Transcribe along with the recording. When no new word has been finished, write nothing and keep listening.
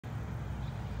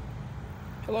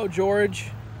Hello,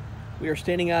 George. We are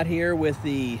standing out here with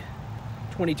the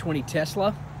 2020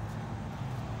 Tesla,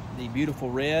 the beautiful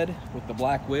red with the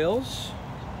black wheels.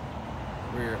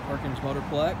 We're at Perkins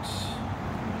Motorplex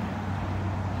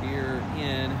here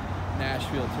in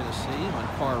Nashville, Tennessee on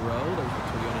Carr Road. There's a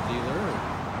Toyota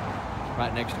dealer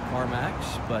right next to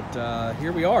CarMax. But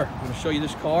here we are. I'm going to show you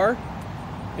this car.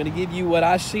 I'm going to give you what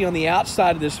I see on the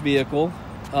outside of this vehicle.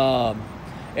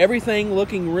 Everything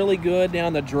looking really good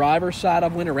down the driver's side.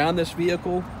 I've went around this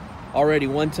vehicle already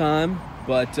one time,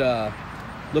 but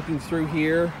looking through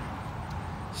here,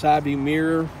 side view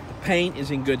mirror, the paint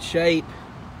is in good shape.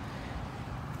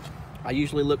 I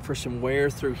usually look for some wear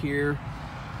through here.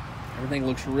 Everything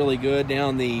looks really good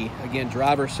down the, again,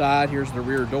 driver's side. Here's the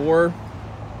rear door.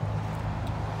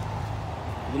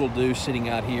 Little deuce sitting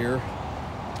out here.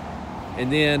 And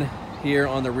then here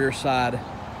on the rear side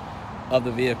of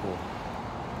the vehicle.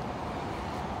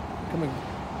 Coming.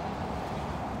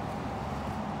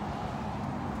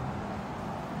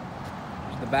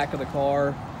 There's the back of the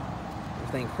car.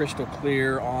 Everything crystal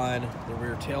clear on the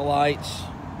rear tail lights.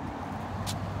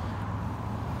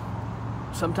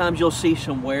 Sometimes you'll see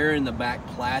some wear in the back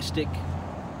plastic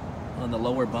on the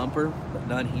lower bumper, but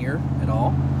none here at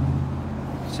all.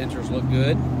 Sensors look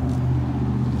good.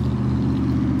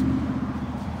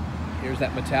 Here's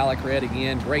that metallic red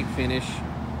again, great finish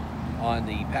on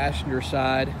the passenger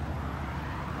side.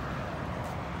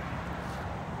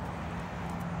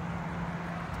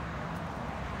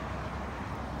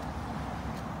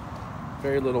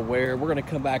 Very little wear. We're going to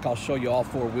come back, I'll show you all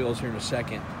four wheels here in a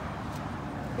second.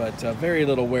 But very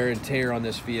little wear and tear on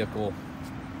this vehicle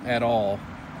at all.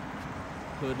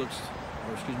 Hood looks,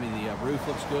 or excuse me, the roof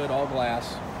looks good, all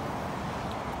glass.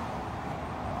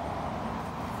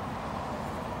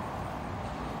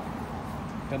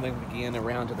 Coming again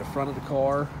around to the front of the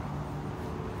car.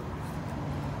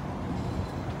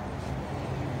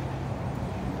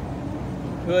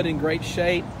 Hood in great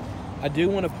shape. I do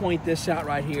want to point this out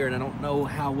right here, and I don't know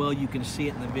how well you can see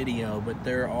it in the video, but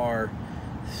there are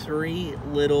 3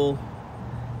 little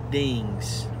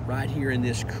dings right here in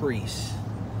this crease.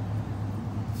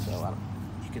 So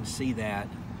you can see that,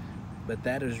 but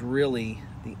that is really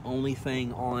the only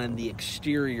thing on the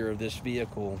exterior of this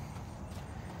vehicle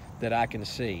that I can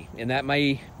see. And that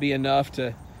may be enough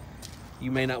to, you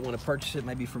may not want to purchase it.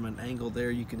 Maybe from an angle there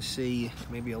you can see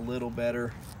maybe a little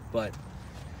better, but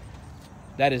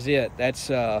that is it. That's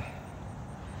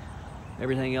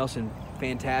everything else in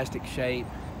fantastic shape.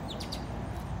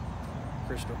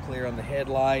 Crystal clear on the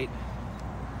headlight.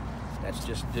 That's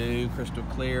just due. Crystal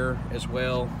clear as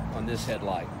well on this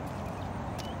headlight.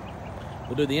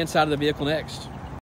 We'll do the inside of the vehicle next.